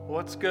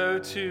Let's go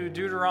to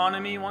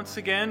Deuteronomy once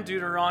again,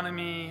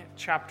 Deuteronomy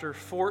chapter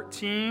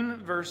 14,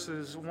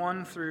 verses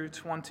 1 through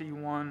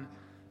 21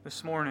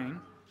 this morning.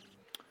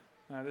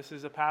 This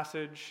is a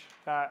passage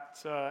that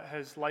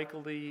has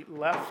likely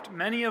left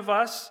many of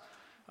us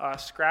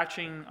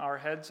scratching our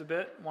heads a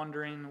bit,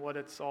 wondering what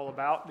it's all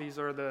about. These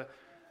are the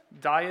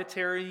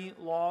dietary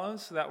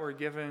laws that were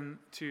given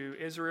to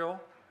Israel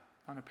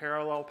on a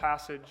parallel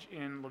passage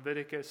in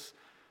Leviticus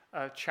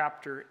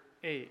chapter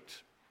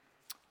 8.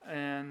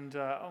 And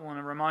I want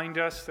to remind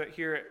us that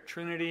here at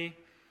Trinity,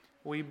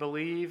 we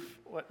believe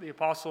what the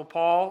Apostle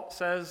Paul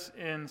says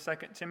in 2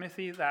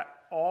 Timothy, that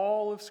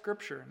all of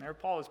Scripture, and there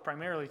Paul is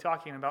primarily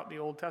talking about the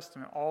Old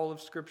Testament, all of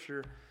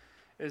Scripture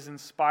is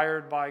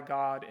inspired by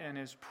God and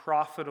is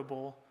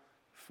profitable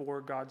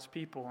for God's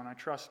people. And I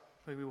trust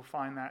that we will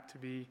find that to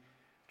be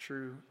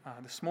true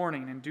this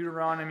morning. In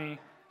Deuteronomy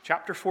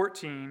chapter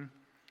 14,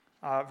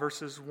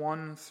 verses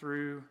 1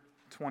 through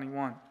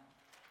 21.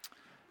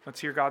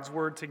 Let's hear God's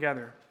word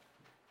together.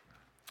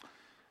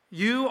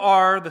 You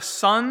are the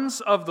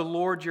sons of the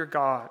Lord your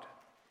God.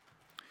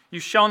 You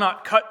shall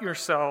not cut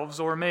yourselves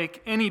or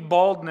make any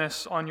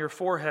baldness on your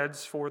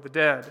foreheads for the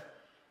dead.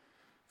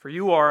 For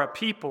you are a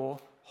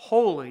people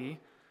holy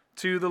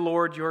to the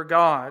Lord your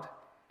God,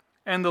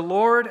 and the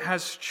Lord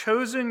has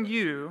chosen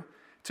you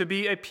to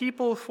be a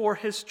people for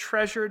his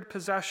treasured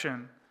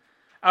possession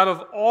out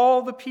of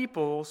all the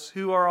peoples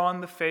who are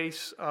on the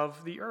face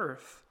of the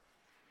earth.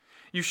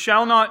 You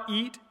shall not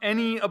eat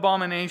any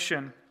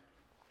abomination.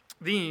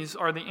 These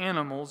are the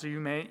animals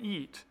you may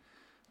eat: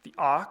 the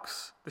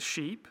ox, the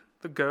sheep,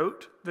 the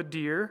goat, the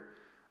deer,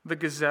 the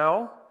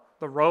gazelle,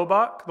 the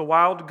roebuck, the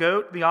wild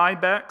goat, the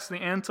ibex, the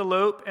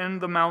antelope,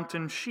 and the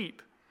mountain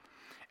sheep.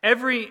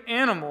 Every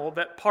animal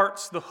that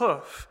parts the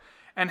hoof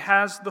and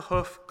has the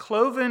hoof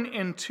cloven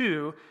in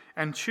two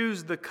and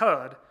chews the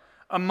cud,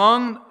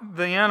 among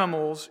the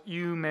animals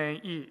you may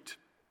eat.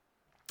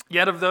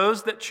 Yet of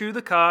those that chew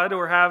the cud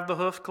or have the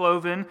hoof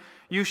cloven,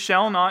 you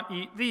shall not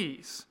eat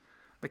these: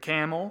 the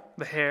camel,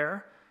 the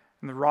hare,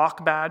 and the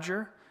rock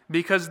badger,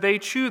 because they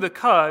chew the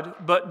cud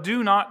but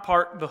do not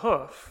part the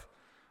hoof,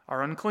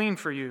 are unclean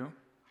for you.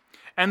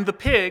 And the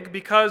pig,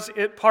 because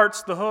it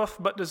parts the hoof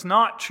but does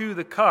not chew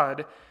the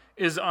cud,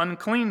 is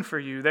unclean for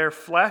you. Their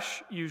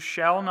flesh you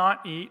shall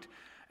not eat,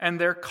 and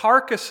their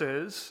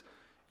carcasses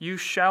you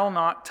shall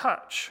not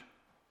touch.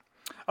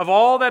 Of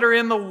all that are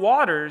in the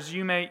waters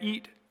you may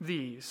eat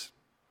these.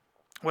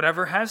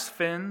 Whatever has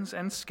fins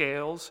and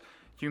scales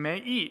you may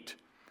eat,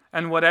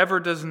 and whatever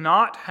does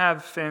not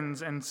have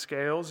fins and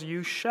scales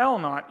you shall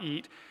not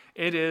eat.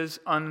 It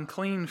is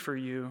unclean for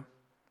you.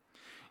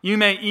 You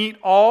may eat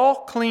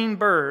all clean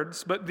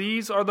birds, but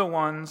these are the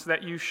ones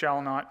that you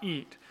shall not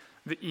eat: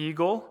 the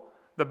eagle,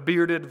 the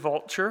bearded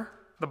vulture,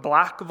 the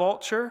black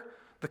vulture,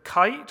 the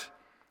kite,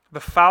 the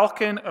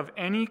falcon of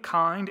any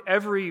kind,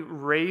 every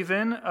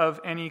raven of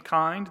any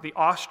kind, the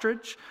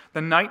ostrich,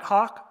 the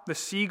nighthawk, the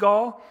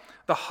seagull,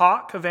 the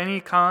hawk of any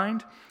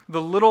kind,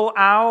 the little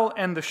owl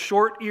and the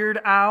short-eared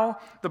owl,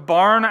 the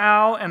barn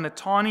owl and the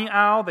tawny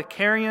owl, the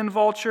carrion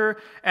vulture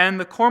and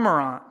the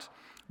cormorant,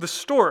 the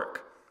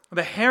stork,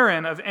 the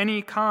heron of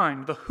any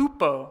kind, the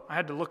hoopoe, I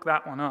had to look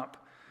that one up,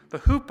 the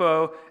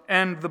hoopoe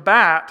and the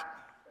bat,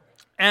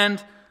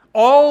 and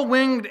all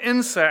winged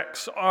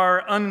insects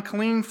are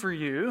unclean for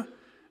you.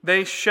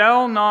 They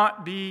shall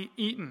not be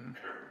eaten.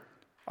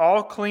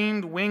 All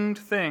clean winged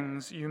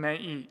things you may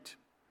eat.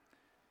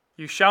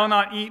 You shall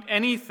not eat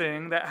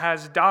anything that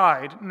has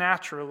died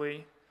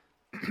naturally.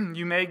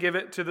 You may give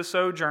it to the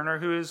sojourner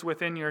who is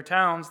within your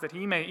towns, that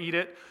he may eat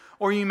it,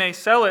 or you may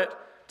sell it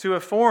to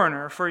a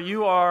foreigner, for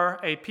you are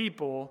a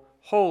people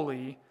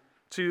holy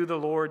to the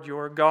Lord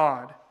your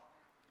God.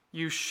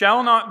 You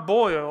shall not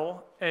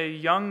boil a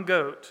young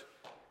goat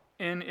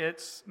in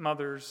its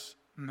mother's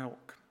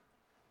milk.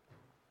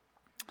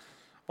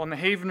 Well, in the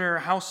Havener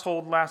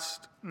household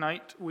last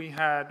night, we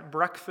had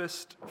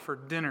breakfast for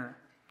dinner.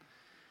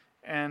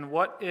 And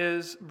what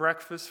is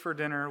breakfast for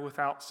dinner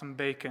without some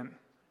bacon?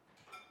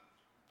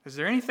 Is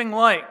there anything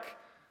like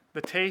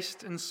the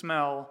taste and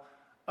smell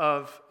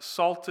of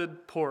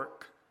salted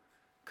pork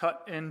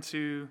cut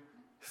into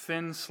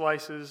thin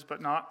slices,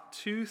 but not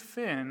too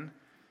thin,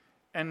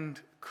 and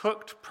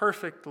cooked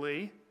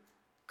perfectly,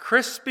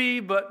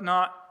 crispy but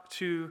not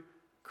too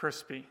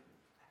crispy?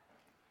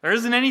 There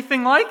isn't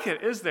anything like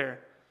it, is there?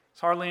 It's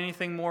hardly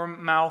anything more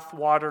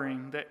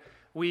mouth-watering that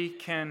we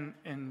can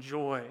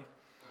enjoy.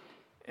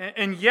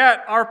 And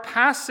yet, our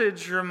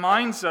passage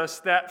reminds us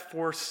that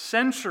for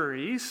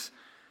centuries,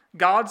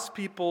 God's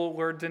people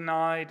were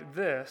denied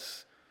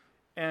this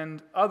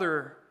and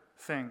other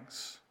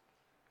things.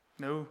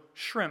 No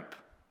shrimp,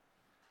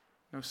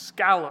 no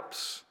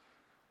scallops.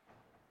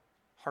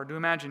 Hard to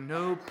imagine.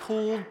 No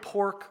pulled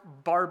pork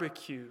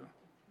barbecue.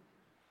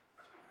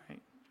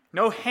 Right?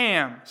 No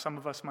ham. Some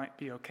of us might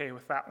be okay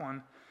with that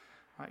one.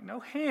 Right?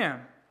 No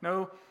ham.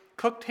 No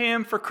cooked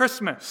ham for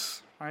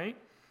Christmas. Right?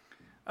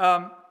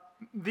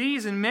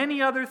 These and many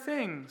other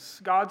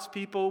things God's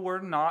people were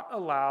not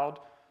allowed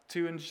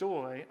to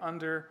enjoy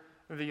under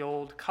the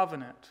old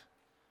covenant.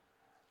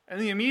 And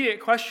the immediate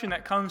question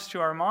that comes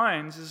to our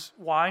minds is,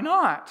 why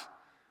not?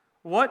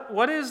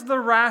 What is the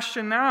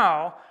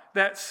rationale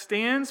that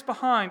stands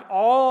behind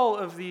all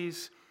of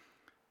these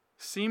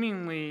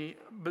seemingly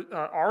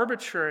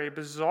arbitrary,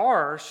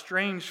 bizarre,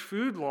 strange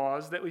food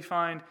laws that we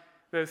find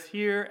both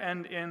here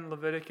and in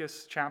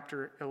Leviticus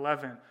chapter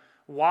 11?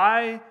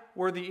 Why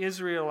were the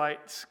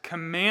Israelites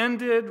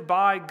commanded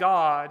by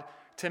God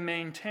to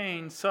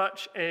maintain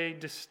such a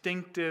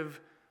distinctive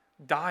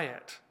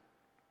diet?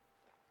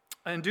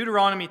 In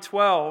Deuteronomy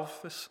 12,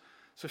 this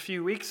was a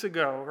few weeks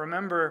ago,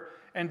 remember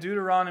in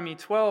Deuteronomy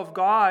 12,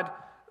 God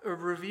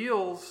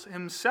reveals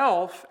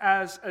himself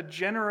as a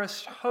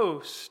generous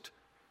host.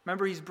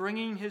 Remember, he's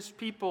bringing his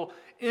people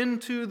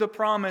into the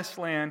promised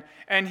land,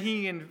 and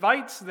he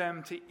invites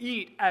them to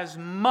eat as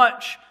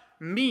much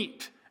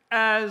meat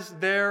as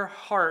their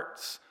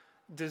hearts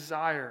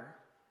desire.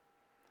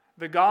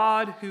 The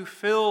God who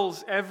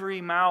fills every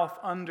mouth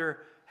under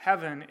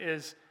heaven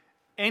is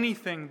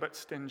anything but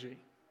stingy.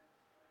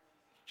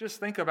 Just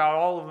think about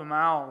all of the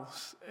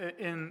mouths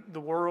in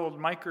the world,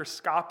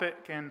 microscopic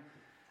and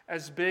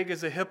as big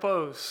as a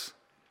hippo's,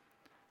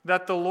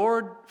 that the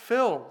Lord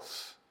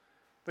fills.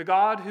 The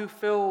God who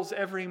fills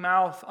every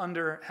mouth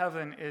under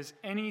heaven is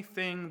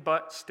anything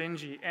but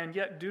stingy. And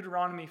yet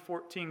Deuteronomy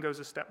 14 goes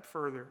a step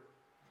further.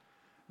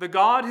 The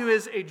God who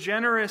is a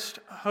generous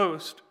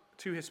host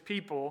to his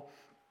people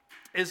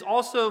is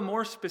also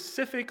more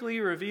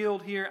specifically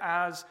revealed here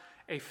as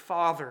a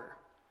father.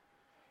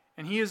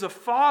 And he is a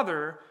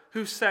father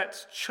who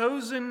sets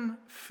chosen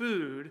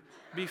food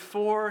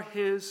before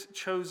his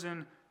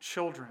chosen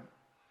children.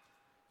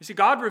 You see,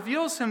 God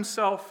reveals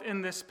himself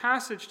in this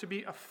passage to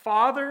be a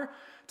father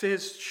to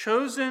his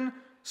chosen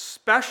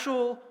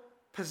special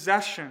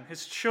possession,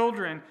 his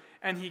children,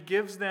 and he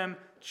gives them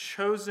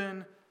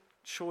chosen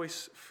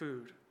choice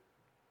food.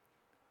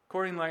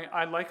 Accordingly,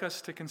 I'd like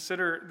us to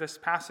consider this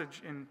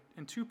passage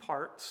in two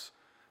parts.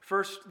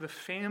 First, the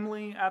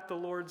family at the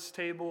Lord's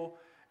table,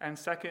 and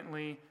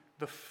secondly,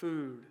 the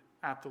food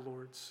at the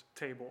Lord's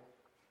table.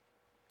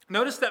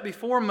 Notice that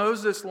before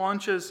Moses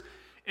launches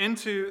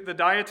into the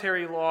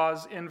dietary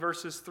laws in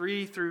verses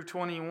 3 through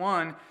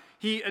 21,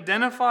 he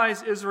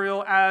identifies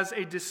Israel as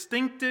a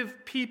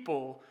distinctive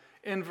people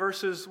in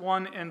verses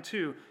 1 and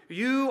 2.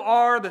 You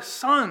are the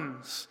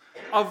sons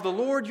of the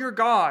Lord your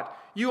God.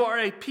 You are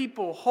a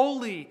people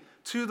holy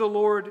to the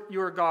Lord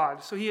your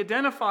God. So he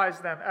identifies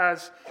them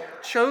as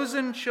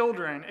chosen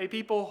children, a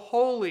people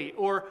holy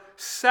or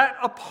set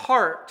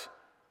apart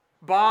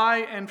by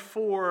and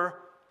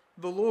for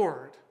the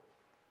Lord.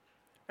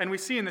 And we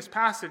see in this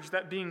passage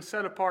that being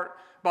set apart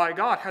by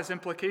God has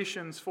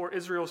implications for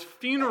Israel's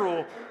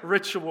funeral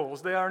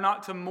rituals. They are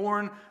not to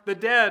mourn the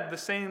dead the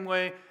same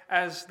way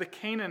as the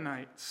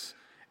Canaanites.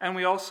 And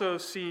we also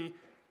see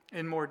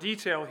in more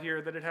detail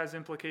here that it has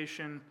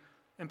implications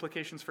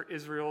for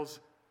Israel's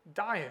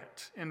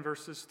diet in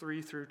verses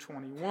 3 through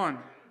 21.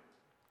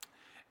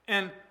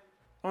 And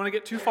I don't want to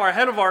get too far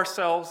ahead of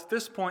ourselves at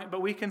this point,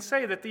 but we can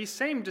say that these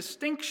same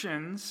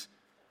distinctions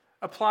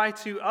apply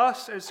to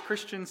us as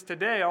Christians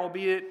today,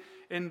 albeit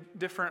in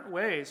different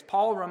ways.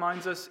 Paul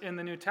reminds us in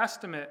the New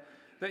Testament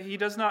that he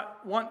does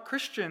not want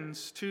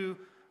Christians to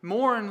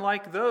mourn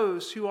like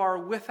those who are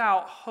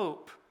without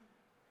hope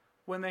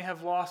when they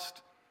have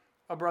lost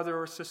a brother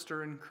or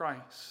sister in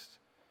Christ.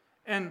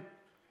 And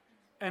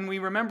we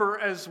remember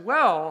as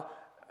well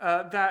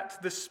that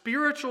the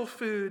spiritual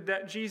food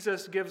that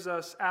Jesus gives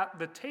us at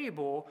the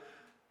table,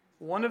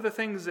 one of the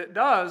things it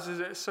does is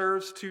it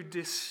serves to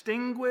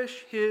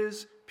distinguish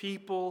his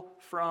people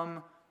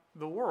from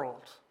the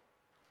world.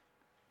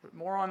 But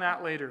more on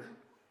that later.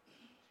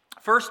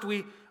 First,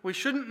 we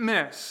shouldn't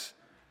miss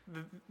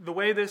the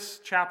way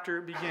this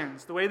chapter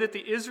begins, the way that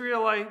the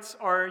Israelites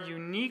are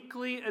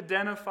uniquely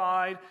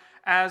identified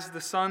as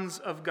the sons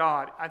of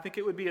God. I think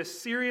it would be a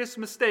serious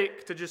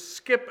mistake to just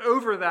skip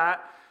over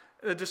that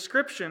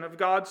description of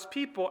God's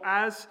people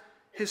as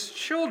his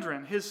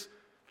children, his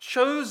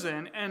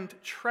chosen and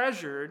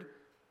treasured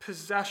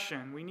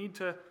possession. We need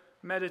to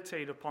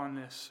meditate upon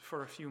this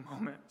for a few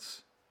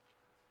moments.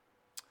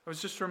 I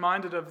was just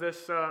reminded of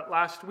this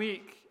last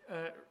week,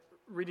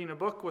 reading a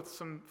book with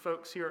some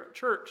folks here at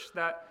church,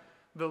 that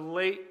the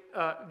late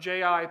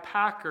J.I.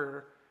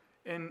 Packer,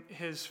 in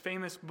his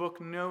famous book,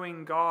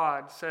 Knowing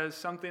God, says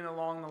something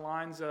along the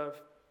lines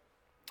of,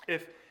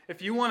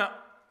 if you want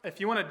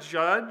to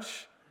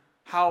judge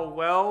how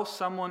well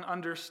someone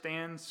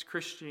understands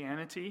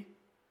Christianity,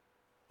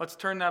 let's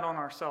turn that on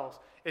ourselves.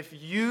 If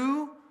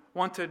you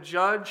want to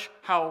judge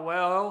how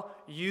well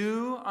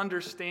you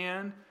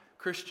understand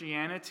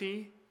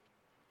Christianity,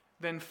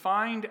 then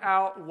find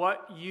out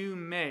what you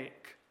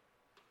make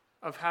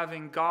of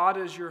having God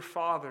as your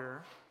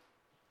father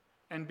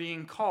and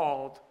being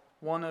called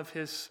one of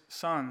his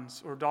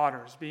sons or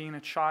daughters, being a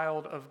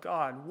child of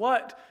God.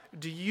 What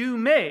do you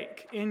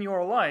make in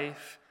your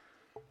life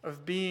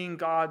of being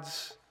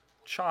God's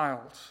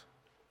child?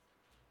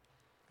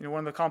 You know, one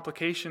of the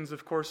complications,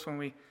 of course, when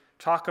we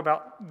talk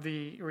about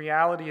the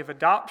reality of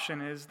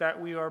adoption is that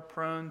we are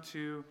prone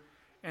to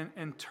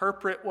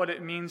interpret what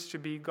it means to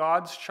be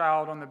God's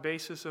child on the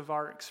basis of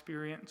our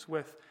experience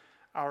with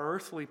our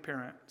earthly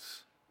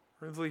parents,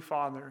 earthly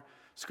father.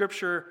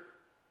 Scripture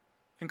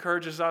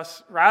encourages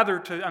us rather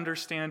to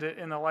understand it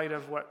in the light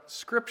of what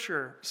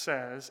Scripture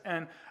says.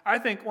 And I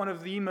think one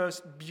of the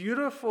most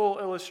beautiful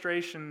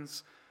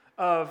illustrations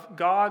of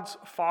God's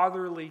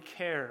fatherly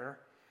care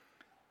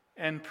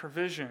and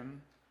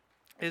provision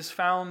is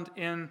found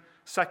in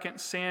 2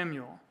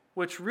 Samuel,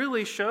 which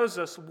really shows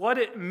us what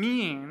it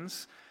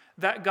means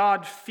that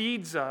God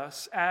feeds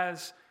us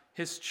as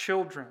his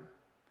children.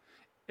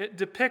 It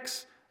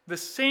depicts the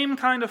same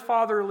kind of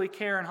fatherly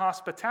care and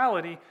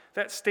hospitality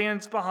that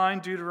stands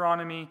behind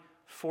Deuteronomy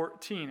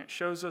 14. It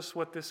shows us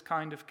what this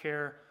kind of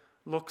care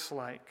looks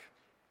like.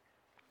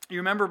 You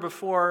remember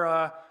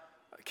before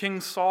King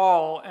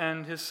Saul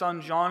and his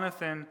son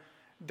Jonathan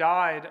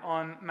died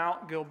on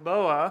Mount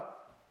Gilboa,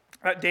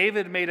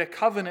 David made a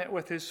covenant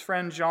with his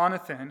friend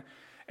Jonathan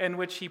in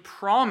which he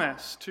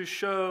promised to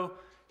show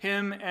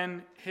him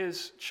and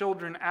his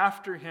children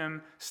after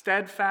him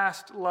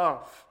steadfast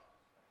love,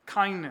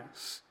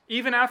 kindness,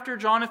 even after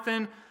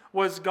Jonathan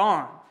was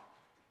gone.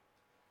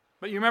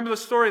 But you remember the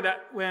story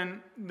that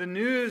when the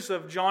news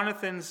of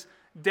Jonathan's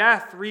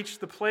death reached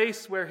the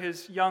place where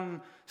his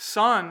young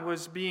son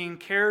was being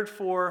cared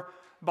for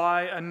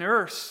by a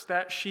nurse,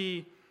 that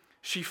she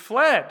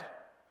fled.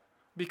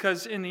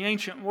 Because in the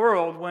ancient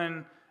world,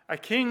 when a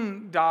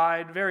king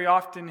died, very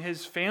often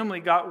his family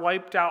got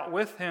wiped out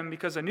with him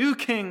because a new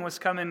king was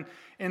coming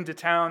into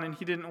town and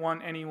he didn't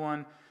want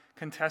anyone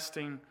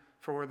contesting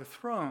for the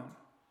throne.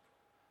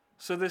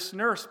 So this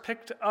nurse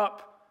picked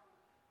up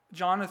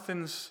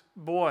Jonathan's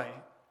boy.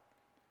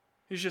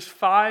 He's just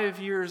 5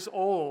 years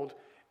old,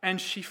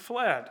 and she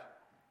fled.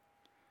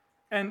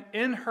 And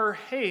in her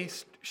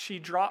haste, she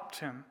dropped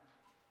him.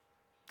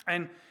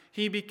 And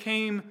he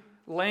became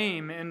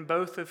lame in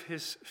both of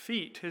his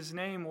feet. His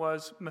name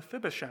was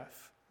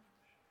Mephibosheth.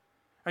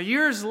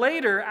 Years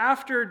later,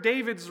 after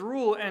David's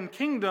rule and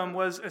kingdom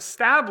was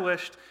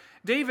established,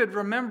 David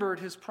remembered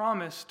his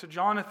promise to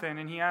Jonathan,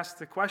 and he asked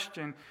the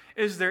question,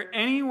 "Is there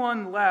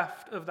anyone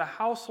left of the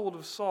household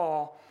of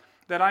Saul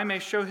that I may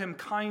show him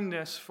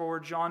kindness for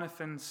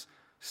Jonathan's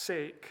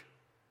sake?"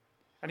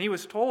 And he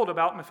was told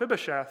about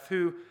Mephibosheth,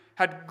 who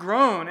had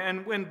grown,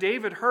 and when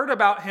David heard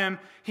about him,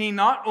 he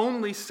not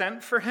only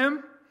sent for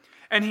him,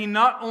 and he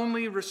not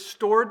only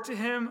restored to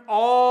him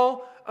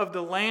all of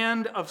the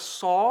land of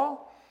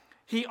Saul,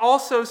 he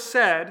also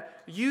said,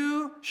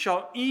 "You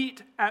shall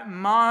eat at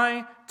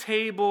my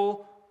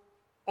table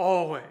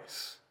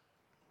always."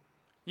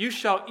 You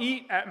shall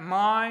eat at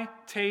my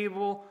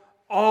table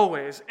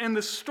always. And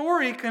the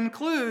story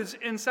concludes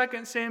in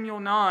 2 Samuel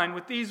 9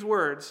 with these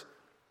words.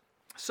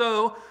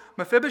 So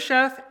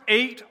Mephibosheth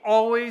ate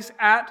always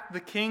at the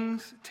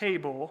king's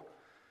table,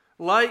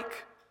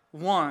 like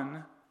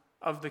one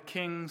of the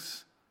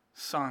king's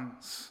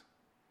sons.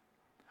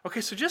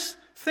 Okay, so just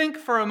think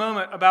for a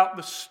moment about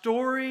the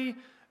story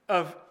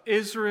of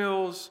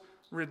Israel's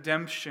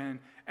redemption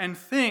and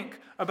think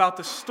about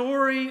the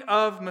story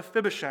of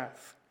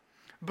Mephibosheth.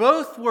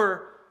 Both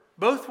were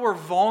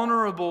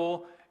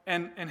vulnerable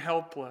and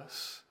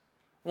helpless.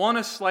 One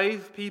a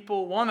slave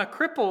people, one a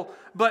cripple,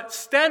 but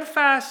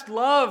steadfast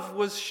love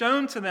was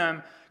shown to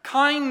them.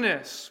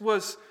 Kindness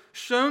was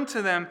shown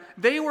to them.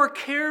 They were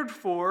cared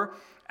for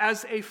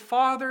as a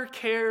father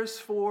cares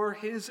for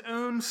his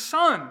own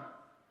son.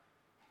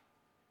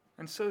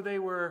 And so they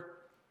were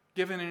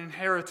given an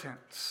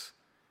inheritance.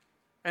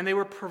 And they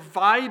were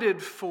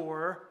provided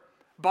for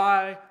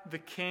by the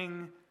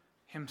king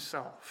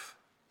himself.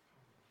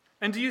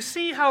 And do you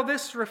see how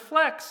this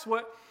reflects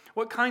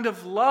what kind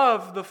of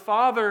love the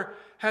Father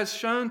has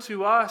shown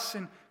to us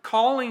in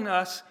calling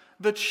us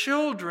the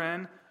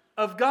children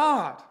of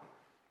God?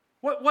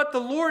 What the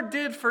Lord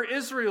did for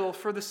Israel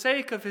for the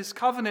sake of his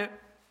covenant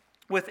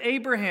with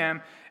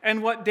Abraham,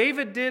 and what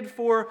David did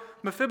for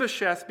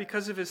Mephibosheth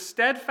because of his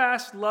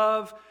steadfast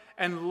love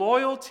and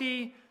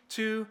loyalty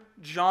to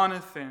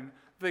Jonathan.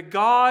 The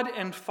God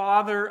and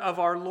Father of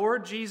our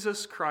Lord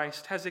Jesus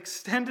Christ has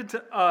extended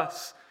to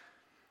us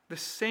the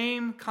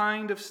same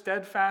kind of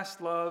steadfast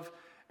love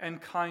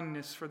and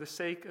kindness for the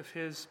sake of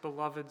his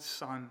beloved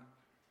Son.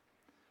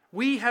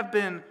 We have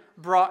been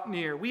brought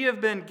near. We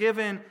have been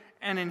given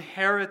an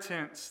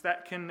inheritance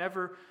that can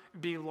never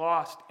be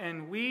lost.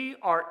 And we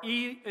are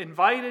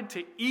invited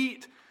to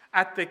eat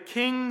at the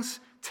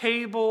king's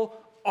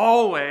table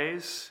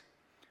always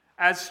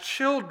as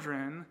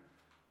children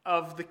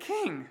of the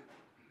king.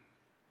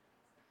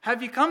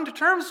 Have you come to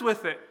terms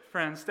with it,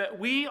 friends, that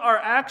we are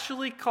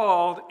actually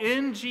called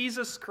in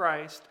Jesus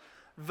Christ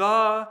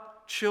the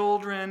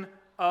children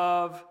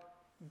of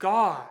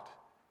God,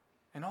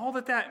 and all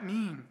that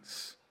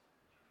means?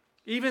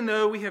 Even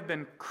though we have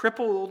been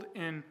crippled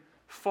in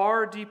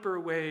far deeper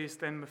ways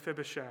than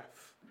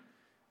Mephibosheth,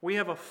 we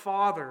have a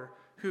Father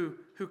who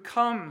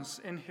comes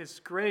in his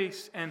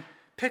grace and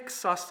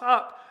picks us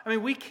up. I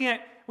mean, we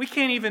can't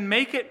even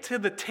make it to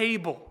the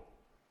table.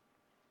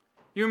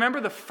 You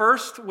remember the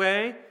first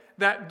way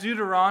that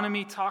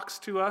Deuteronomy talks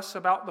to us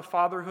about the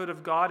fatherhood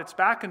of God? It's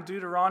back in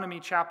Deuteronomy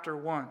chapter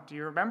 1. Do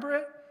you remember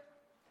it?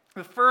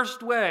 The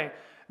first way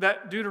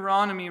that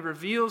Deuteronomy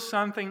reveals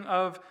something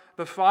of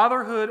the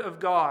fatherhood of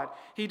God,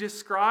 he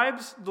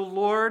describes the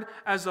Lord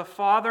as a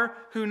father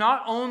who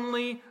not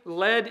only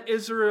led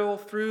Israel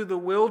through the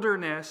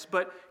wilderness,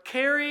 but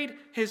carried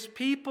his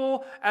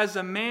people as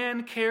a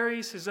man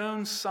carries his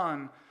own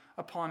son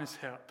upon his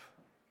hip.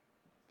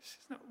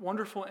 Isn't that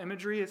wonderful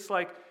imagery? It's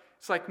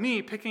like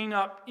me picking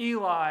up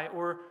Eli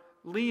or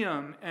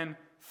Liam and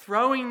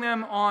throwing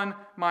them on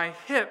my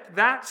hip.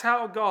 That's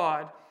how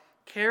God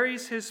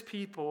carries his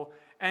people,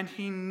 and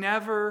he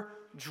never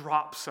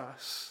drops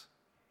us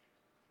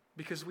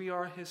because we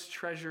are his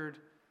treasured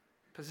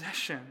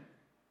possession.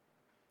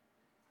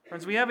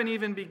 Friends, we haven't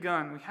even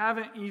begun. We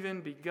haven't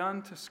even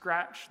begun to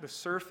scratch the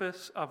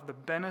surface of the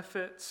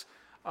benefits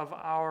of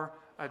our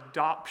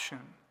adoption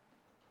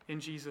in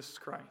Jesus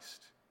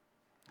Christ.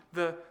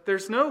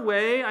 There's no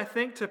way, I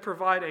think, to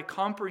provide a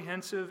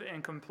comprehensive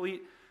and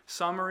complete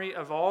summary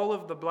of all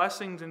of the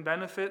blessings and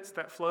benefits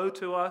that flow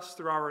to us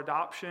through our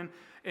adoption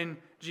in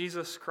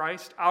Jesus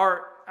Christ.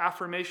 Our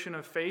affirmation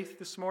of faith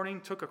this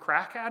morning took a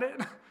crack at it.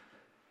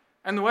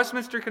 And the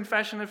Westminster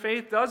Confession of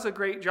Faith does a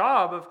great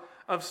job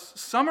of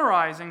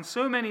summarizing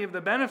so many of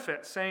the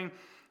benefits, saying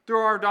through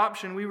our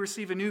adoption we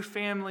receive a new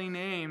family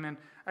name and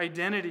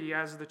identity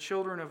as the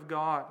children of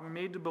God. We're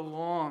made to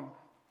belong.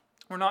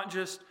 We're not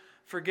just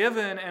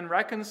forgiven and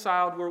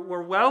reconciled,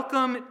 we're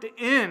welcomed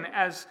in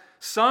as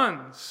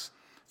sons.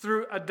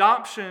 Through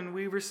adoption,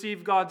 we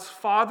receive God's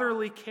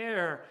fatherly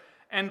care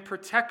and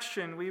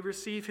protection. We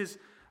receive his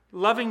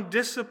loving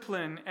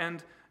discipline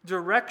and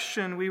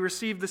direction. We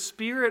receive the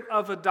spirit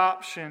of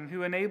adoption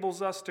who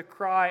enables us to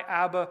cry,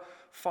 Abba,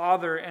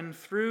 Father. And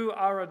through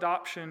our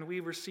adoption, we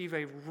receive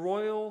a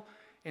royal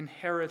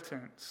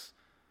inheritance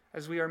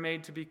as we are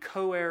made to be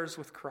co-heirs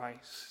with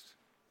Christ.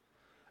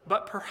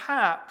 But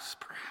perhaps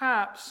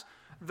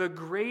the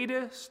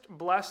greatest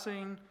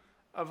blessing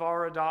of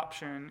our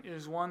adoption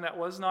is one that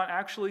was not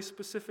actually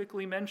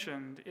specifically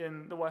mentioned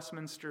in the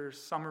Westminster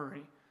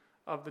summary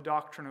of the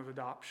doctrine of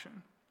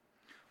adoption.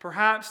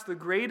 Perhaps the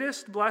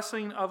greatest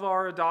blessing of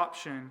our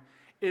adoption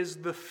is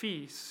the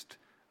feast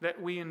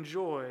that we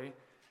enjoy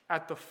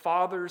at the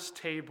Father's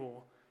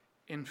table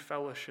in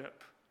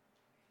fellowship.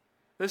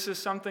 This is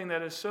something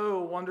that is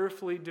so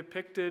wonderfully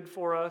depicted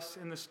for us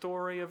in the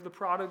story of the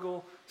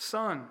prodigal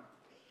son.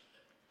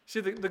 See,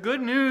 the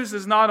good news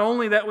is not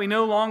only that we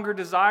no longer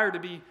desire to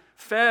be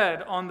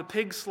fed on the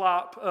pig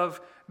slop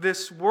of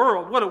this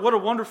world. What a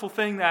wonderful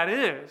thing that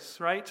is,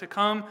 right? To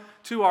come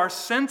to our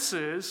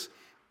senses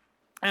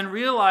and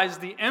realize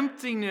the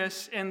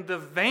emptiness and the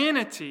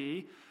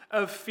vanity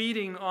of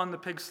feeding on the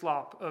pig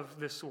slop of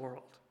this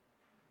world.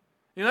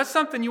 You know, that's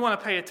something you want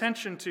to pay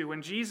attention to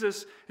when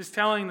Jesus is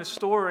telling the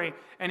story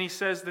and he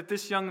says that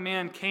this young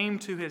man came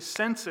to his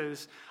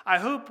senses. I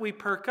hope we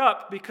perk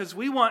up because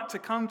we want to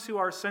come to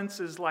our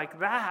senses like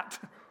that.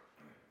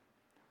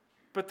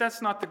 But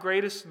that's not the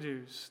greatest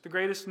news. The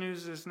greatest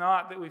news is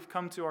not that we've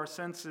come to our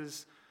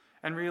senses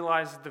and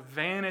realized the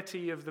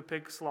vanity of the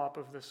pig slop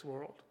of this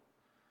world.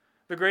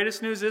 The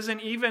greatest news isn't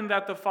even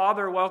that the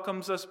Father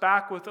welcomes us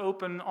back with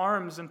open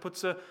arms and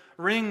puts a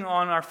ring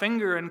on our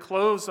finger and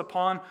clothes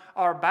upon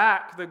our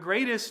back. The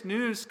greatest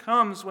news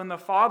comes when the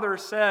Father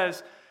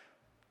says,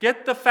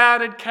 "Get the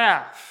fatted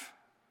calf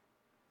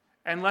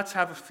and let's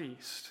have a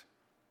feast.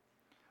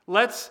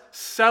 Let's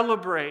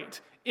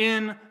celebrate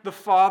in the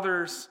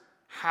Father's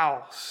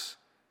house."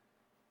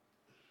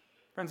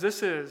 Friends,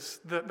 this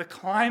is the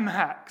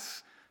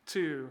climax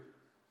to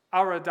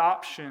our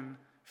adoption,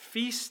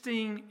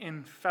 feasting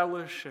in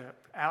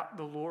fellowship at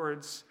the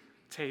Lord's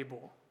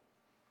table.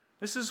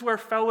 This is where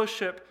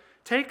fellowship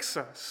takes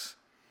us.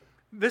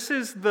 This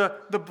is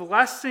the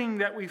blessing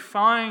that we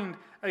find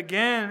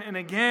again and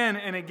again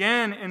and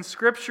again in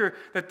Scripture,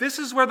 that this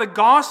is where the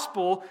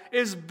gospel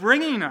is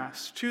bringing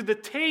us, to the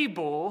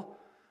table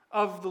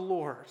of the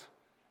Lord.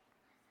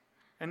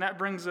 And that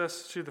brings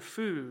us to the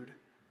food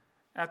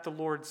at the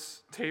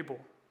Lord's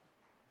table.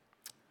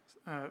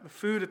 The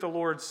food at the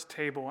Lord's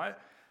table. A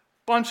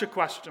bunch of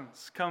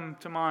questions come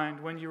to mind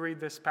when you read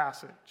this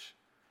passage.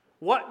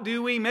 What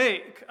do we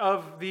make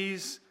of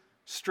these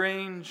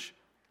strange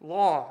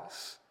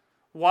laws?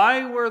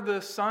 Why were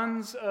the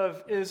sons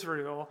of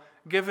Israel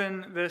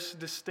given this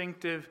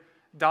distinctive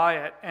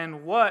diet?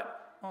 And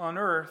what on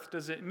earth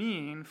does it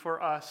mean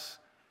for us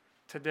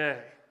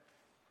today?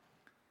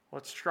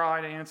 Let's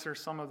try to answer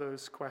some of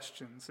those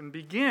questions and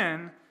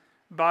begin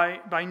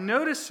by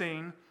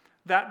noticing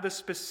that the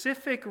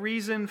specific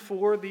reason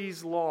for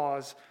these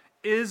laws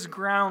is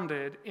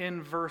grounded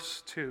in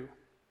verse 2.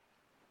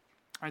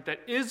 Right,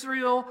 that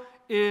Israel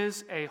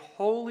is a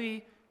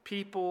holy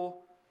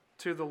people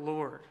to the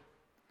Lord.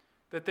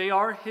 That they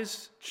are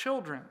his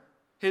children,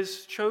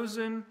 his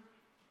chosen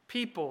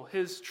people,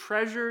 his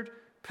treasured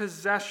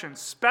possession,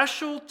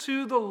 special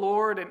to the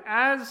Lord, and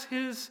as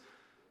his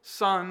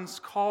sons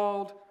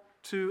called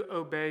to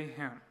obey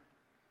him.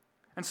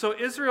 And so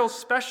Israel's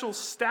special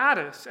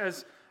status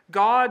as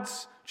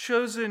God's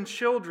chosen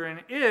children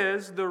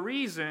is the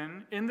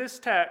reason in this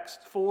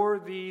text for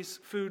these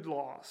food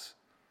laws.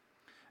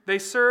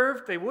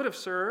 They would have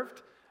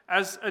served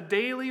as a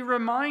daily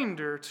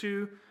reminder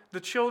to the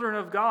children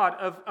of God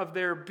of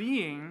their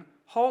being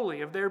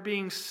holy, of their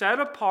being set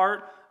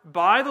apart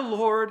by the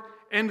Lord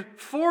and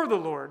for the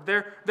Lord.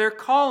 Their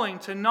calling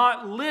to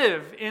not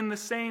live in the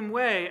same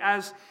way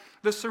as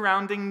the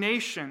surrounding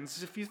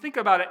nations. If you think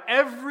about it,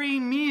 every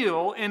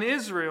meal in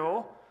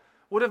Israel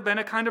would have been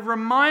a kind of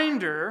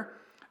reminder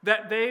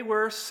that they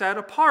were set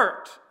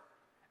apart.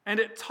 And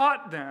it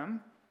taught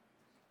them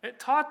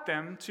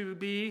to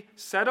be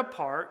set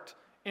apart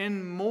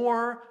in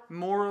more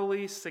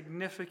morally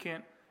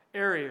significant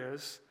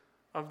areas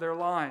of their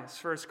lives.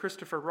 For as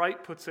Christopher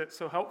Wright puts it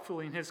so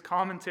helpfully in his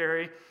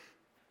commentary,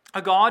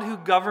 a God who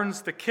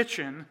governs the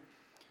kitchen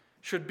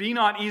should be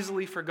not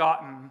easily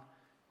forgotten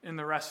in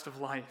the rest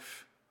of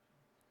life.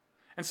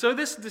 And so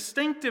this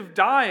distinctive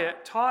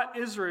diet taught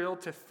Israel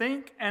to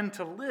think and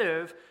to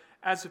live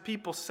as a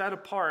people set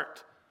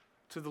apart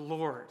to the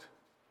Lord.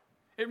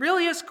 It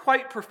really is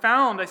quite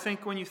profound, I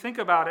think, when you think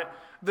about it,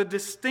 the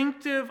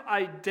distinctive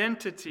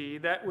identity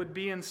that would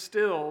be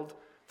instilled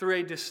through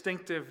a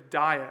distinctive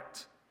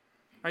diet.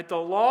 Right? The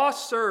law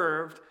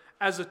served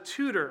as a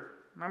tutor.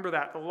 Remember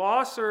that. The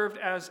law served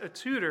as a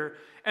tutor,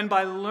 and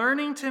by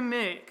learning to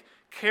make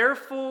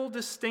careful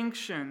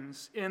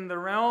distinctions in the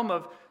realm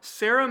of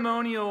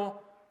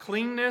ceremonial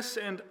cleanness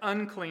and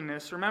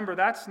uncleanness. Remember,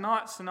 that's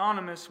not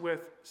synonymous with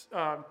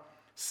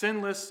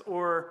sinless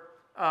or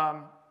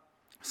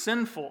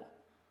sinful.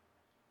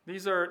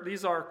 These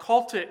are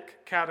cultic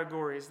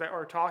categories that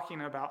we're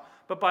talking about.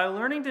 But by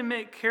learning to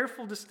make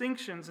careful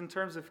distinctions in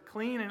terms of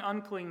clean and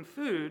unclean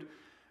food,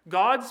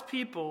 God's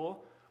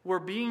people were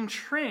being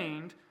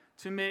trained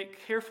to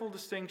make careful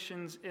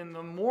distinctions in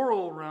the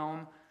moral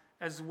realm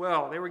as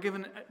well. They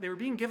were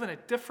being given a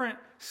different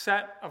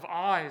set of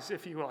eyes,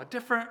 if you will, a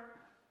different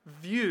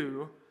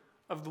view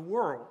of the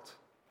world.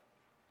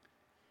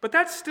 But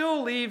that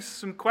still leaves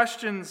some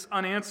questions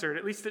unanswered,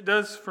 at least it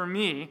does for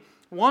me.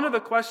 One of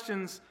the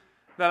questions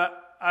that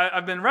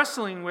I've been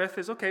wrestling with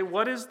is, okay,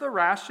 what is the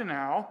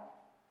rationale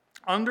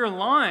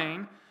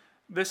underlying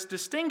this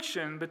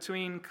distinction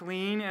between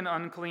clean and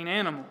unclean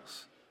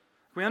animals?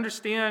 We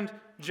understand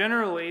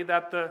generally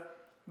that the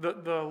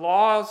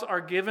laws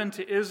are given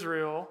to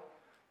Israel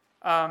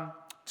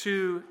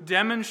to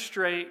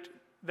demonstrate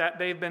that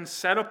they've been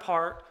set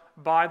apart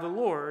by the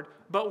Lord.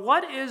 But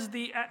what is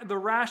the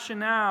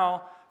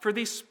rationale for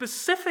these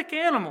specific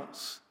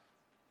animals?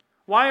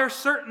 Why are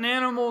certain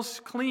animals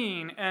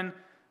clean and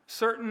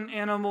certain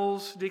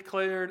animals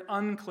declared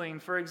unclean?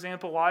 For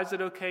example, why is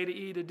it okay to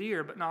eat a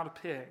deer but not a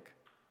pig?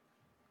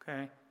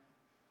 Okay,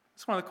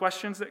 it's one of the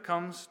questions that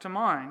comes to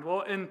mind.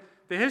 Well, in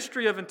the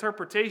history of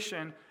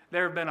interpretation,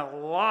 there have been a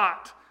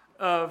lot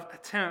of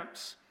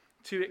attempts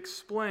to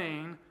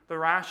explain the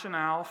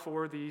rationale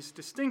for these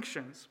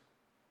distinctions.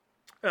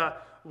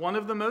 One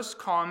of the most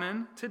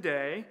common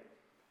today,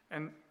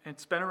 and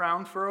it's been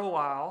around for a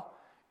while,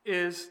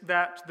 is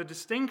that the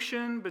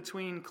distinction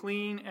between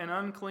clean and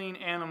unclean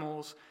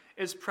animals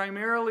is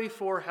primarily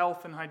for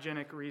health and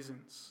hygienic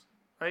reasons,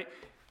 right?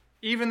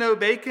 Even though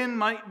bacon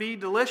might be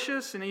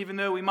delicious, and even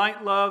though we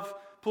might love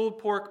pulled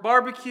pork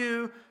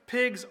barbecue,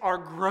 pigs are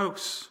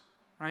gross,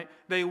 right?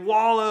 They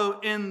wallow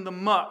in the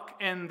muck,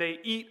 and they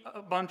eat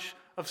a bunch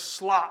of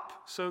slop.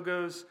 So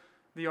goes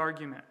the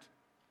argument.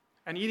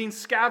 And eating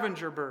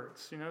scavenger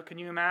birds, can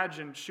you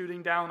imagine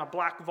shooting down a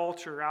black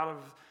vulture out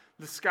of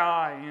the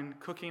sky and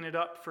cooking it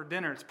up for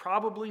dinner? It's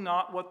probably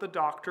not what the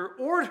doctor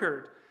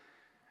ordered.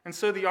 And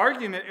so the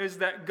argument is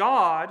that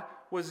God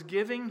was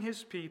giving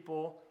his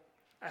people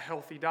a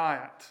healthy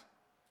diet.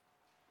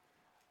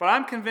 But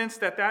I'm convinced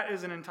that that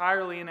is an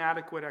entirely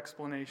inadequate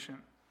explanation.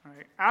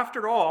 Right?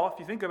 After all, if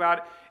you think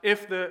about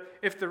it,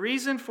 if the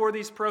reason for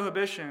these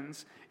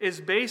prohibitions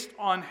is based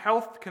on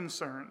health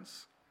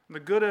concerns, the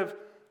good of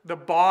the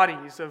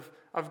bodies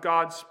of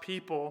God's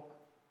people,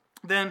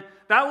 then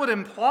that would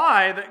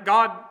imply that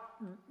God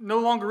no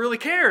longer really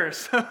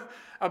cares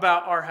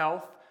about our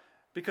health,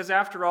 because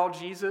after all,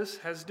 Jesus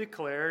has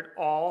declared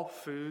all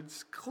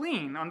foods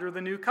clean under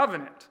the new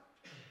covenant.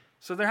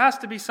 So there has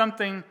to be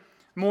something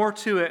more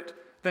to it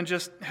than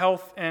just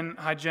health and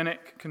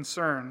hygienic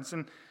concerns.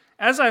 And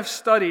as I've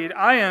studied,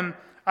 I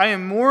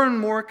am more and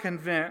more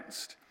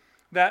convinced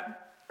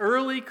that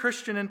early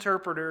Christian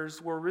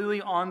interpreters were really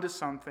onto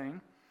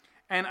something,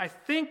 and I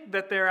think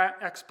that their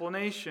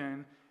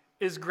explanation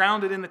is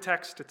grounded in the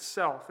text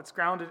itself. It's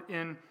grounded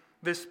in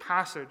this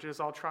passage, as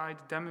I'll try to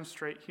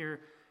demonstrate here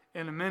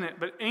in a minute.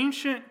 But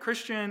ancient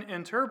Christian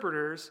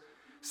interpreters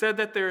said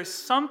that there is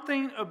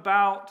something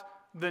about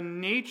the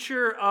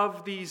nature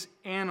of these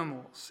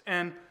animals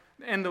and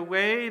the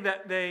way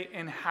that they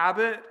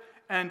inhabit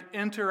and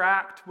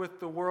interact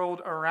with the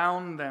world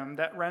around them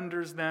that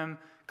renders them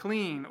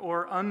clean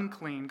or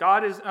unclean.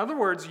 God is, in other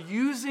words,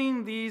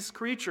 using these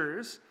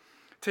creatures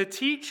to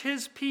teach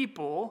his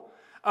people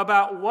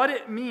about what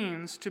it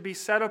means to be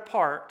set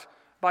apart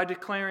by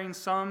declaring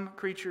some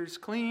creatures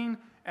clean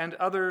and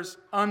others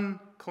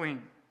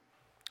unclean.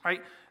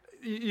 Right?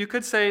 You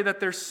could say that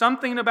there's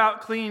something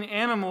about clean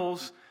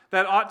animals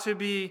that ought to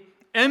be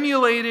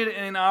emulated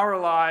in our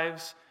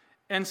lives,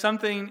 and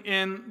something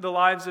in the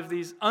lives of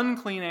these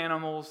unclean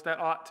animals that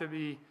ought to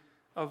be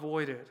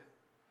avoided.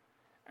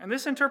 And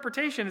this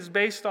interpretation is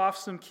based off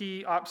some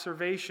key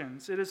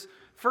observations. It is,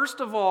 first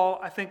of all,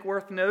 I think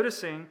worth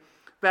noticing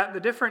that the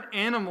different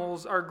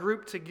animals are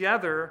grouped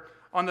together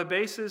on the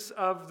basis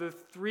of the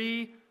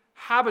three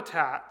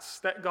habitats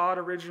that God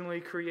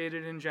originally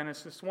created in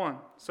Genesis 1.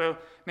 So,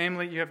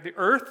 namely, you have the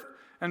earth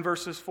in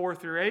verses 4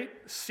 through 8,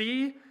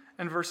 sea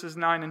in verses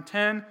 9 and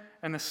 10,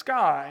 and the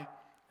sky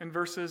in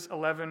verses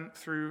 11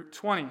 through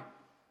 20.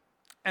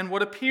 And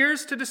what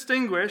appears to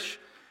distinguish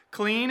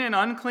clean and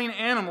unclean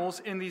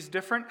animals in these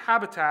different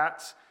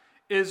habitats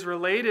is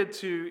related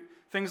to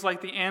things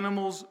like the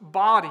animal's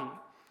body,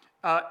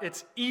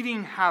 its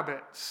eating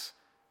habits,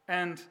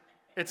 and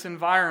its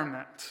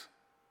environment.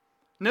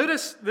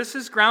 Notice this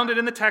is grounded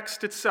in the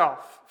text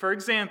itself. For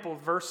example,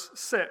 verse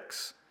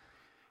 6.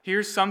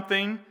 Here's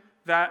something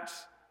that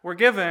we're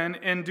given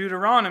in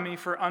Deuteronomy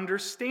for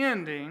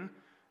understanding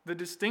the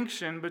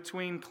distinction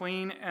between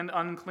clean and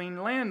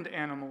unclean land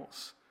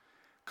animals.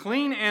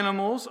 Clean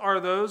animals are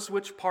those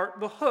which part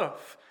the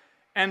hoof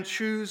and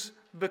chews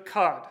the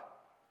cud.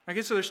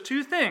 Okay, so there's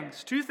two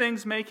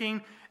things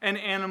making an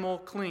animal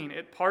clean.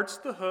 It parts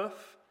the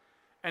hoof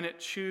and it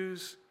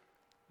chews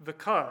the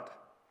cud.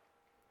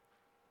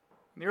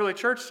 The early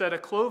church said a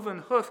cloven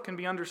hoof can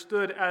be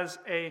understood as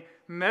a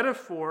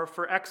metaphor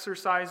for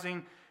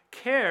exercising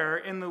care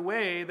in the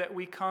way that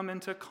we come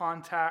into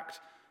contact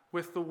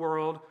with the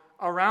world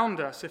around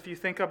us. If you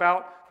think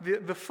about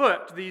the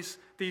foot, these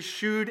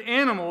shoed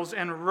animals,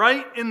 and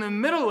right in the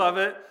middle of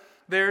it,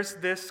 there's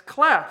this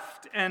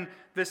cleft. And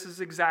this is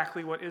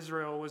exactly what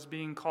Israel was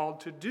being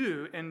called to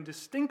do in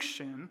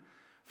distinction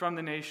from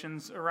the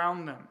nations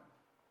around them.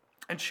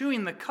 And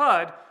chewing the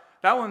cud,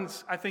 that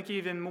one's, I think,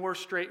 even more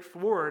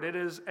straightforward. It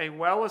is a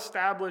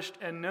well-established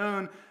and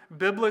known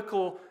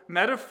biblical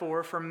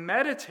metaphor for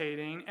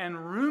meditating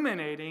and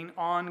ruminating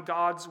on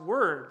God's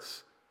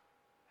words.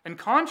 In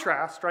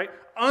contrast, right,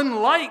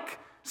 unlike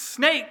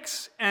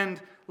snakes and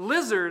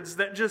lizards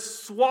that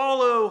just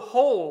swallow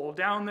whole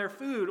down their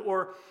food,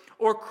 or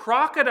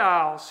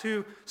crocodiles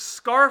who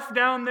scarf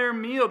down their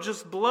meal,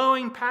 just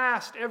blowing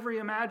past every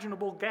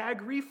imaginable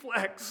gag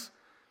reflex,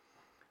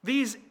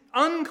 these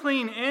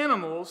unclean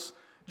animals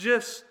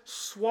just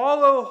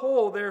swallow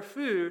whole their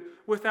food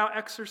without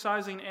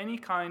exercising any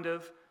kind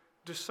of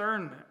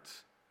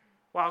discernment,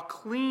 while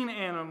clean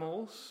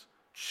animals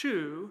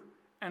chew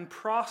and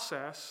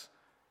process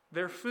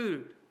their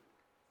food.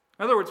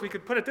 In other words, we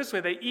could put it this way: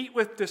 they eat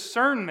with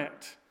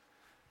discernment.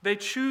 They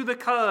chew the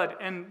cud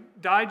and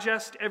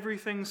digest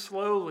everything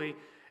slowly.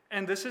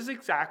 And this is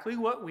exactly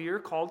what we are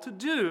called to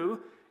do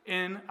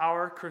in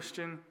our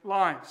Christian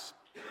lives.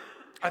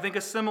 I think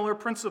a similar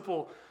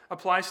principle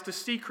applies to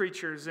sea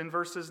creatures in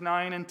verses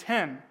 9 and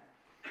 10.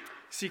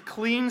 See,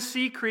 clean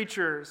sea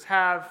creatures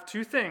have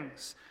two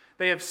things.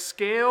 They have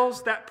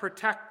scales that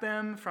protect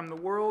them from the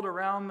world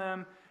around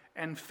them,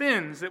 and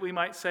fins that we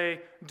might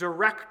say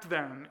direct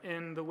them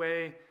in the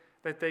way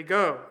that they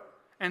go.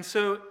 And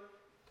so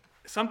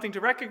something to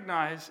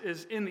recognize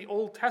is in the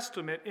Old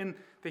Testament, in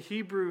the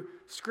Hebrew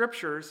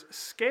Scriptures,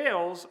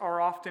 scales are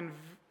often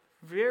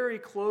very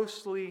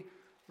closely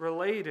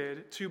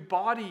related to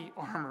body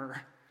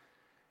armor.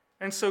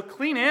 And so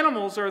clean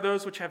animals are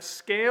those which have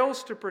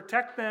scales to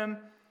protect them,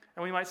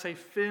 and we might say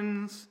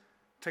fins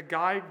to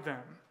guide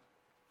them.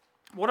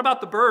 What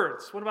about the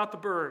birds?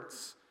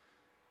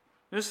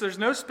 There's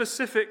no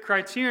specific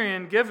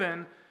criterion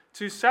given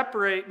to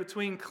separate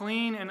between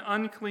clean and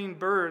unclean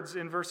birds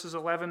in verses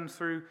 11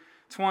 through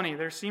 20.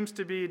 There seems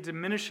to be a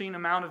diminishing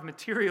amount of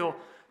material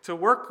to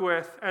work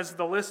with as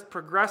the list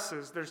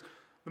progresses. There's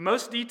the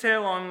most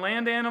detail on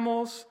land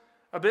animals,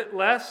 a bit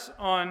less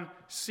on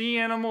sea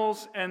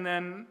animals, and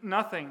then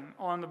nothing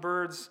on the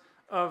birds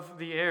of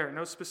the air.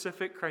 No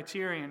specific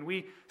criterion.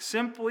 We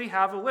simply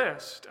have a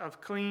list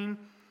of clean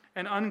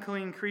and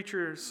unclean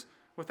creatures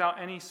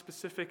without any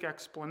specific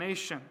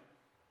explanation.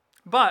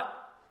 But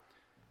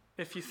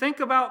if you think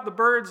about the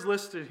birds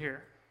listed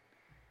here,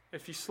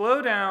 if you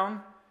slow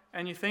down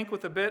and you think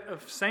with a bit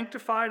of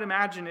sanctified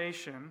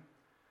imagination,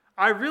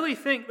 I really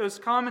think those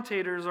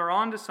commentators are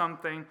onto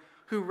something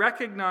who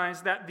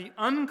recognize that the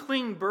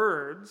unclean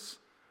birds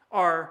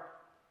are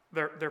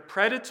they're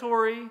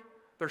predatory,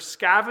 they're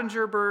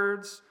scavenger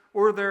birds,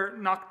 or they're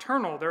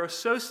nocturnal. They're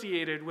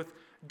associated with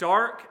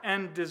dark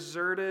and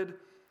deserted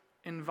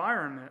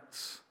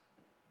environments.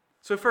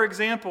 So, for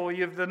example,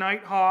 you have the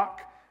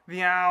nighthawk,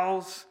 the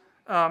owls,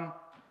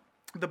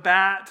 the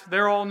bat.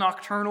 They're all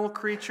nocturnal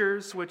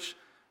creatures which,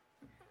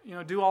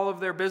 do all of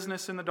their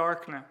business in the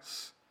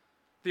darkness.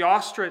 The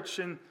ostrich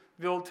in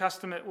the Old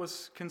Testament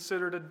was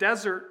considered a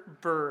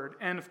desert bird.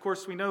 And, of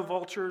course, we know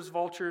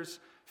vultures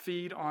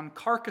feed on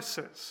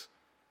carcasses.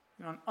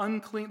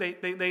 Unclean.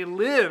 They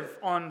live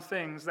on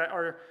things that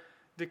are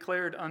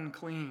declared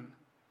unclean.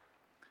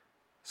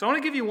 So I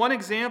want to give you one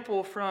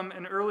example from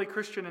an early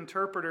Christian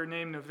interpreter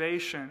named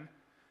Novatian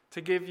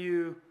to give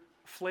you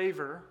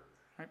flavor,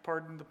 right?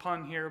 Pardon the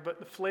pun here, but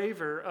the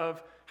flavor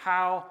of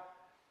how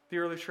the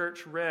early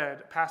church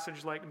read a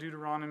passage like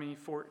Deuteronomy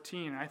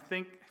 14. I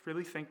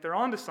really think they're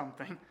onto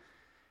something.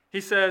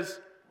 He says,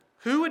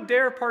 "Who would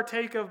dare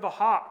partake of the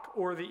hawk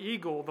or the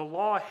eagle? The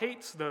law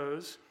hates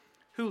those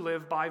who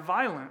live by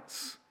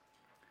violence.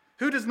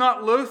 Who does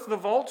not loathe the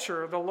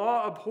vulture? The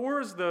law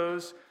abhors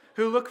those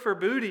who look for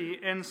booty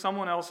in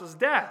someone else's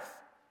death.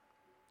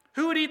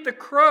 Who would eat the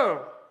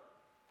crow?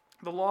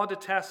 The law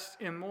detests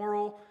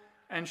immoral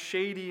and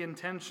shady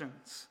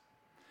intentions.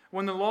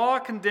 When the law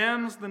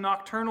condemns the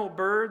nocturnal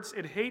birds,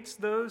 it hates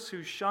those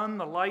who shun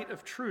the light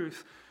of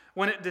truth.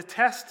 When it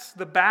detests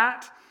the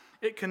bat,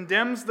 it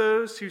condemns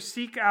those who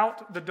seek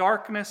out the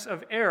darkness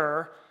of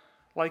error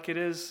like it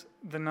is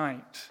the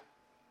night."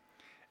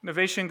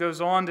 Novatian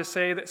goes on to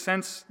say that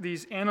since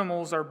these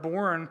animals are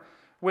born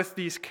with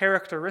these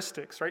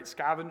characteristics, right?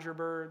 Scavenger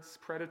birds,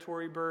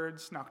 predatory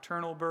birds,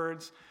 nocturnal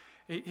birds.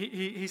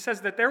 He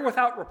says that they're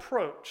without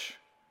reproach.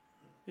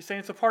 He's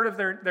saying it's a part of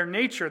their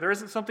nature. There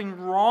isn't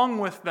something wrong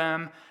with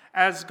them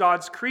as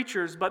God's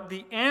creatures, but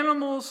the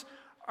animals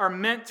are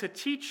meant to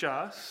teach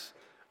us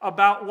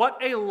about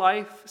what a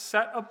life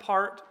set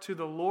apart to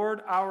the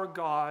Lord our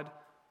God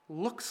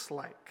looks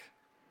like.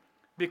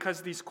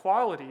 Because these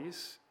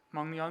qualities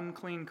among the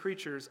unclean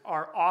creatures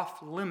are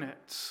off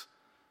limits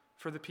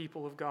for the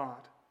people of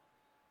God,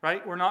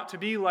 right? We're not to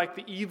be like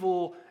the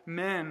evil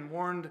men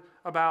warned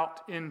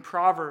about in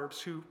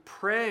Proverbs who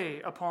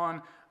prey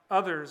upon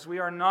others. We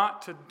are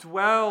not to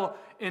dwell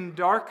in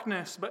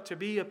darkness, but to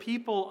be a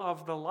people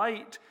of the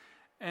light,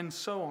 and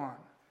so on.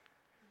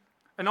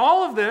 And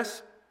all of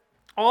this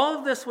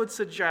would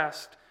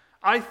suggest,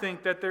 I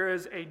think, that there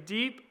is a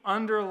deep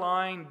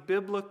underlying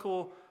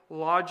biblical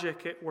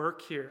logic at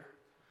work here.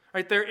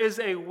 Right? There is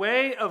a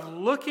way of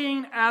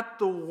looking at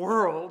the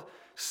world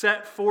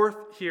set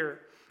forth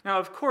here. Now,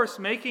 of course,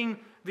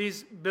 making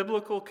these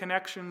biblical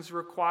connections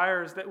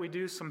requires that we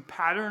do some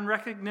pattern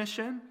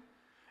recognition,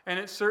 and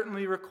it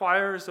certainly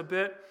requires a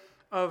bit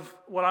of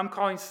what I'm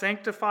calling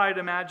sanctified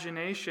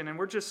imagination, and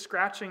we're just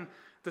scratching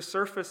the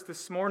surface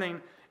this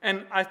morning.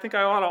 And I think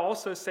I ought to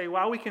also say,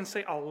 while we can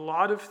say a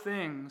lot of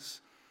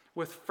things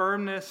with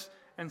firmness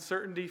and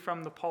certainty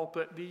from the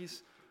pulpit,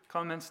 these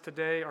comments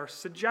today are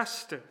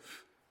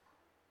suggestive.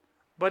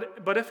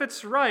 But if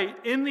it's right,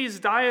 in these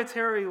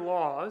dietary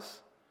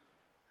laws,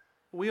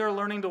 we are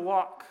learning to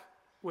walk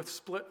with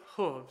split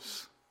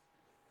hooves.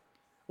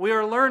 We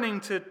are learning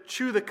to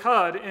chew the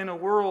cud in a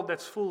world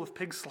that's full of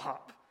pig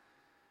slop.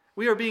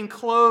 We are being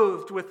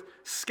clothed with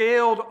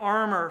scaled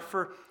armor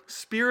for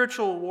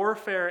spiritual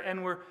warfare,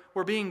 and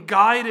we're being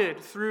guided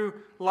through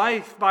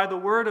life by the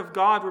Word of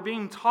God. We're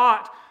being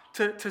taught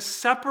to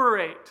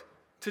separate,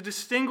 to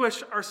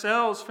distinguish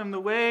ourselves from the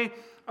way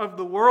of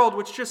the world,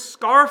 which just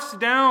scarfs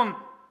down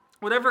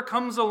whatever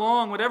comes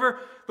along, whatever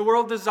the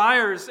world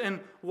desires, and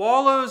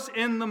wallows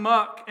in the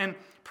muck, and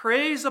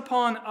preys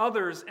upon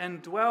others,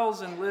 and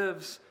dwells and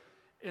lives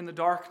in the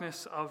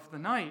darkness of the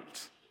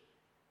night.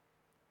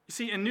 You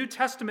see, in New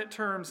Testament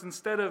terms,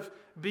 instead of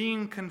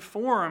being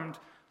conformed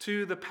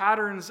to the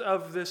patterns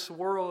of this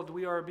world,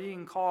 we are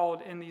being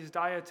called in these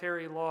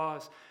dietary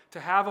laws to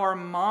have our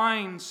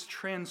minds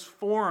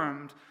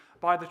transformed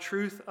by the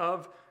truth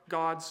of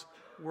God's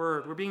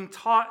Word. We're being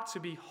taught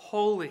to be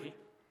holy,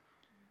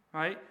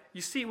 right? You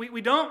see,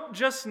 we don't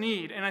just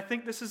need, and I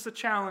think this is the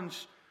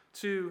challenge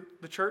to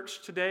the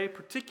church today,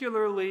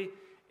 particularly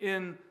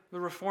in the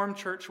Reformed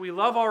Church. We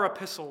love our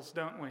epistles,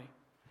 don't we?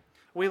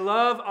 We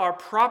love our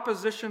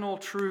propositional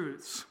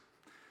truths.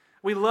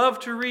 We love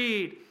to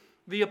read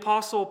the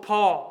Apostle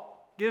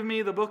Paul. Give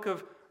me the book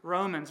of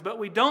Romans. But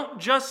we don't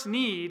just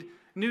need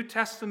New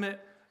Testament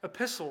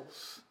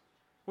epistles.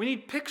 We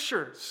need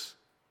pictures.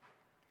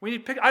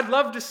 I'd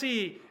love to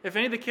see, if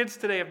any of the kids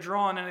today have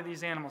drawn any of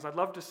these animals, I'd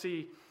love to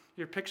see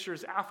your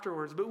pictures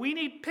afterwards. But we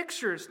need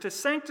pictures to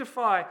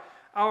sanctify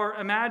our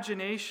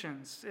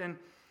imaginations. And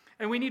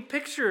we need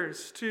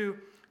pictures to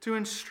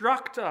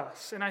instruct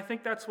us. And I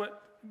think that's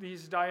what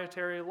these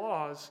dietary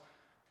laws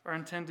are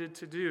intended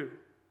to do.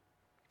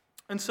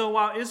 And so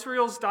while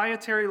Israel's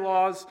dietary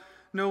laws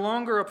no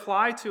longer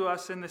apply to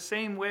us in the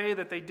same way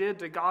that they did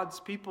to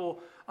God's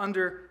people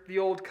under the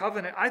Old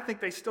Covenant, I think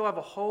they still have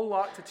a whole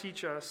lot to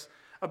teach us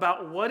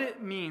about what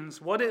it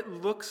means, what it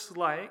looks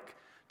like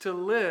to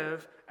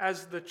live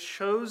as the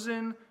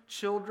chosen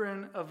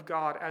children of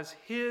God, as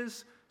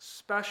His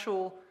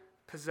special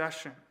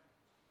possession.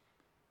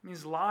 It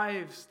means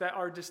lives that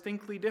are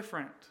distinctly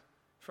different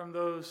from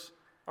those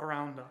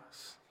around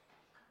us.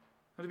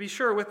 Now, to be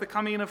sure, with the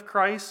coming of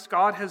Christ,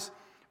 God has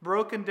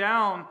broken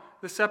down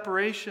the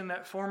separation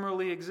that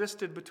formerly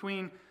existed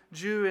between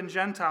Jew and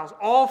Gentiles.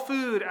 All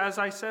food, as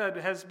I said,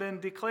 has been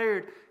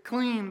declared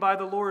clean by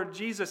the Lord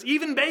Jesus.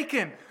 Even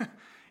bacon,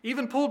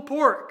 even pulled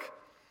pork.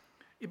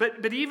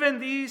 But even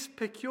these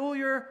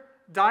peculiar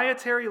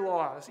dietary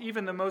laws,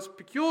 even the most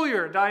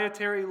peculiar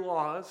dietary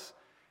laws,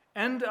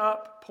 end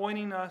up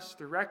pointing us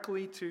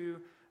directly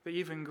to the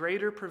even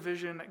greater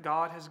provision that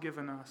God has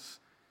given us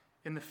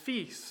in the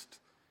feast,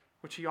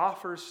 which he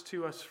offers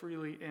to us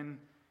freely in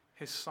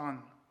his Son.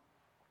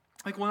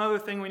 I think one other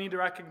thing we need to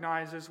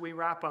recognize as we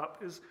wrap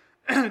up is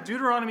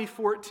Deuteronomy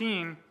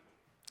 14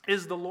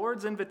 is the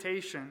Lord's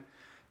invitation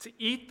to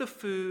eat the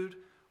food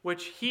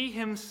which he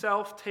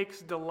himself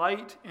takes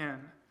delight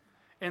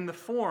in the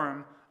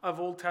form of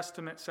Old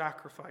Testament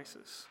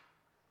sacrifices.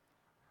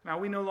 Now,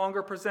 we no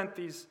longer present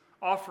these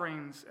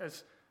offerings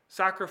as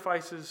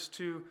sacrifices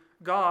to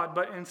God,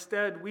 but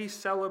instead we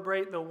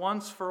celebrate the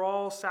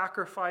once-for-all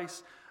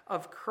sacrifice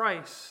of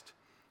Christ,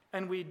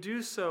 and we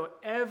do so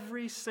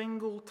every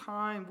single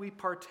time we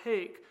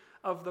partake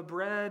of the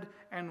bread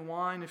and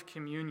wine of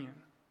communion.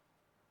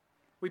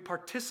 We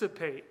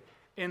participate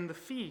in the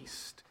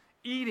feast,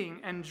 eating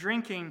and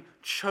drinking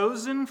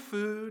chosen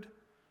food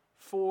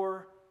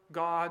for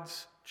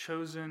God's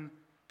chosen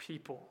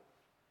people.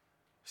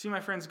 See, my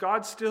friends,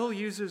 God still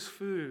uses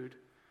food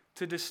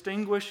to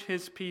distinguish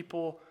his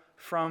people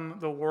from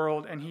the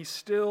world, and he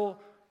still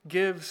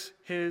gives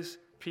his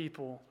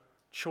people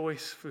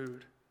choice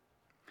food.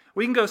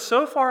 We can go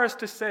so far as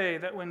to say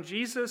that when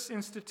Jesus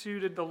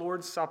instituted the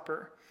Lord's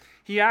Supper,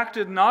 he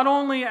acted not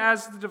only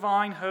as the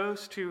divine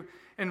host who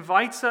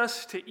invites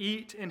us to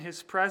eat in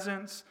his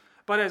presence,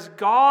 but as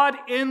God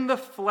in the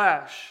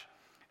flesh,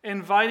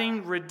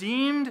 inviting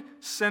redeemed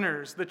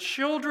sinners, the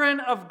children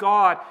of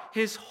God,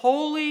 his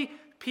holy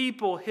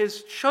people,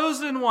 his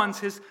chosen ones,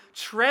 his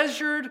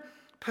treasured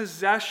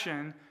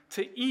possession,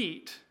 to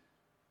eat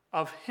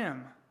of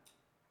him.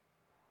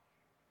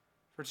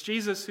 For it's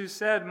Jesus who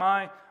said,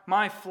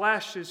 my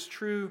flesh is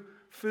true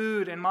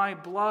food and my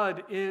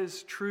blood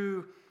is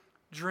true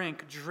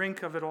drink.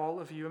 Drink of it, all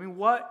of you. I mean,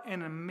 what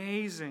an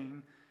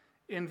amazing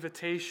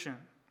invitation.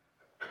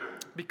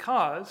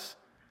 Because,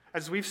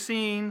 as we've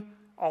seen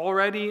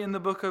already in the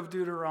book of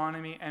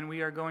Deuteronomy, and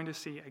we are going to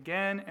see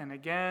again and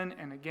again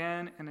and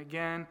again and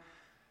again,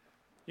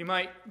 you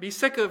might be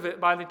sick of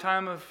it by the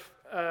time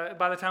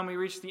we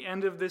reach the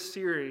end of this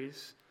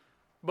series,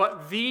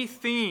 but the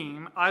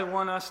theme I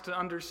want us to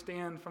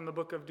understand from the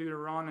book of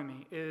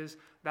Deuteronomy is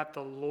that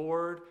the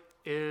Lord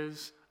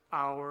is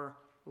our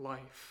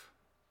life.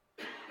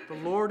 The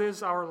Lord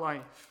is our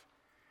life.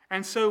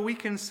 And so we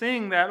can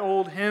sing that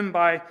old hymn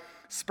by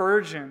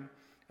Spurgeon,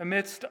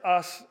 "Amidst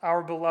us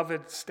our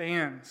beloved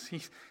stands."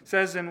 He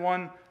says in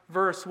one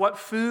verse, "What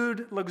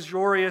food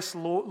luxurious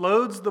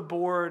loads the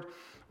board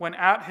when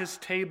at his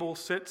table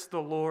sits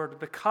the Lord.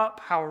 The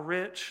cup how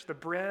rich, the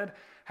bread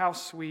how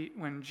sweet,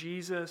 when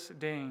Jesus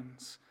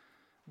deigns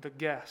the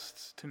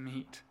guests to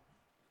meet."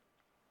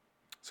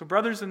 So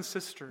brothers and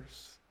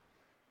sisters,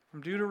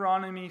 from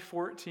Deuteronomy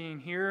 14,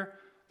 hear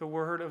the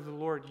word of the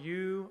Lord.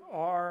 You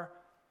are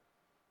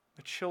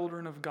the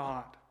children of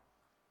God,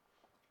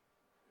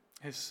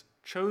 his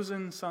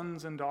chosen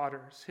sons and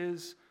daughters,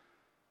 his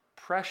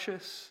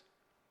precious,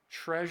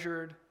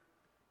 treasured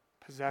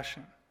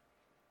possession.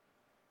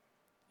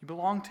 You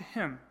belong to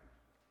him.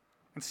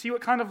 And see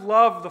what kind of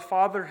love the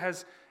Father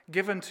has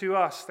given to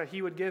us, that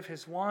he would give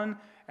his one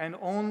and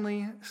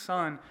only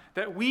Son,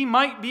 that we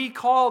might be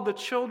called the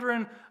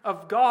children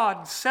of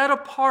God, set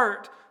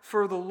apart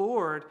for the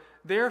Lord.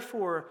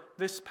 Therefore,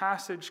 this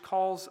passage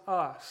calls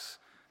us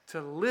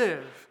to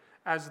live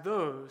as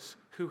those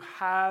who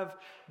have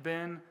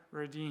been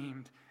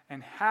redeemed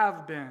and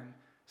have been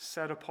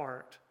set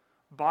apart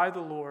by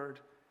the Lord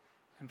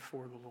and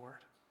for the Lord.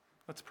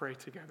 Let's pray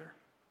together.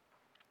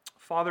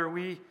 Father,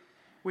 we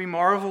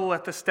marvel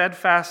at the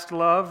steadfast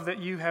love that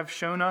you have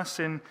shown us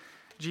in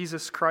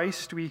Jesus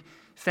Christ. We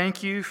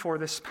thank you for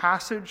this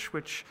passage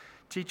which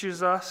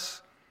teaches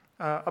us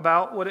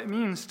about what it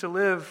means to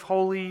live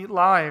holy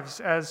lives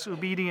as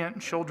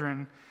obedient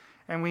children.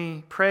 And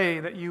we pray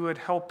that you would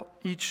help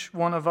each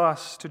one of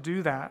us to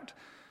do that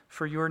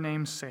for your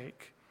name's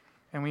sake.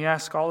 And we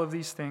ask all of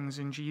these things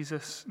in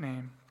Jesus'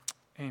 name.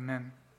 Amen.